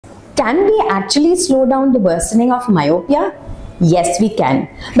can we actually slow down the worsening of myopia? Yes, we can,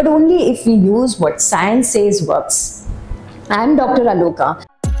 but only if we use what science says works. I am Dr. Aloka.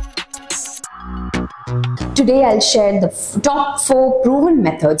 Today I'll share the top 4 proven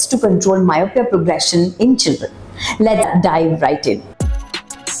methods to control myopia progression in children. Let's dive right in.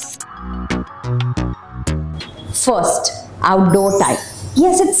 First, outdoor time.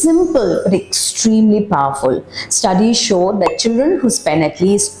 Yes, it's simple but extremely powerful. Studies show that children who spend at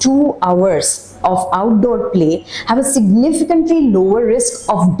least 2 hours of outdoor play have a significantly lower risk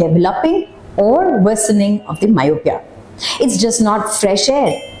of developing or worsening of the myopia. It's just not fresh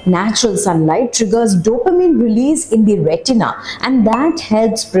air. Natural sunlight triggers dopamine release in the retina, and that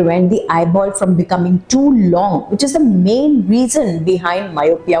helps prevent the eyeball from becoming too long, which is the main reason behind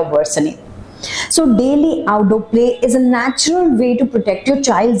myopia worsening. So daily outdoor play is a natural way to protect your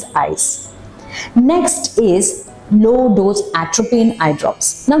child's eyes. Next is low dose atropine eye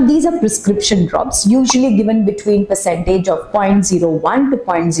drops. Now these are prescription drops usually given between percentage of 0.01 to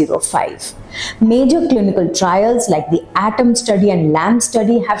 0.05. Major clinical trials like the ATOM study and LAMP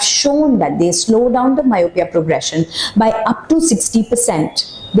study have shown that they slow down the myopia progression by up to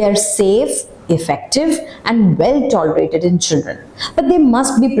 60%. They are safe, effective and well tolerated in children, but they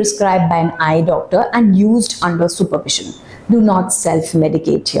must be prescribed by an eye doctor and used under supervision. Do not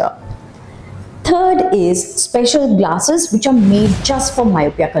self-medicate here. Third is special glasses which are made just for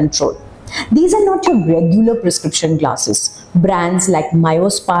myopia control. These are not your regular prescription glasses. Brands like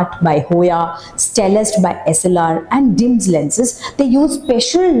Myospart by Hoya, Stellest by SLR and DIMS lenses, they use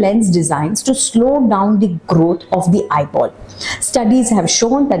special lens designs to slow down the growth of the eyeball. Studies have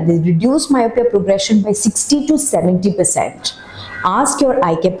shown that they reduce myopia progression by 60 to 70%. Ask your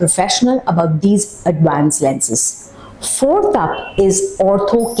eye care professional about these advanced lenses. Fourth up is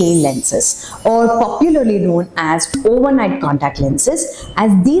ortho-K lenses, or popularly known as overnight contact lenses,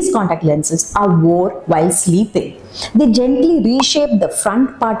 as these contact lenses are worn while sleeping. They gently reshape the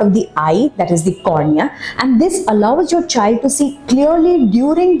front part of the eye, that is the cornea, and this allows your child to see clearly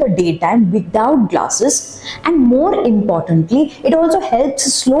during the daytime without glasses, and more importantly, it also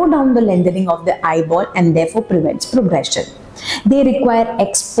helps slow down the lengthening of the eyeball and therefore prevents progression. They require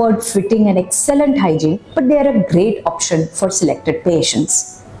expert fitting and excellent hygiene, but they are a great option for selected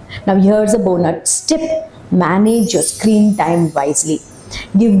patients. Now here's a bonus tip: manage your screen time wisely.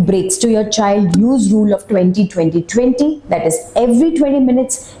 Give breaks to your child. Use rule of 20-20-20, that is every 20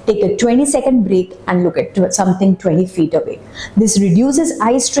 minutes take a 20-second break and look at something 20 feet away. This reduces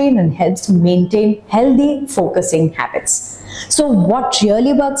eye strain and helps maintain healthy focusing habits. So what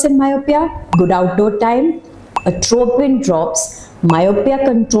really works in myopia? Good outdoor time, atropine drops, myopia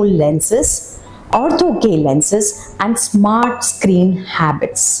control lenses, ortho-K lenses and smart screen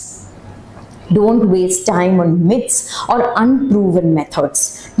habits. Don't waste time on myths or unproven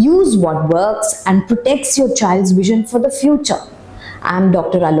methods. Use what works and protects your child's vision for the future. I am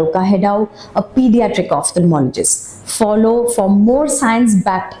Dr. Aloka Hedau, a pediatric ophthalmologist. Follow for more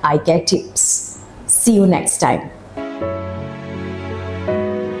science-backed eye care tips. See you next time.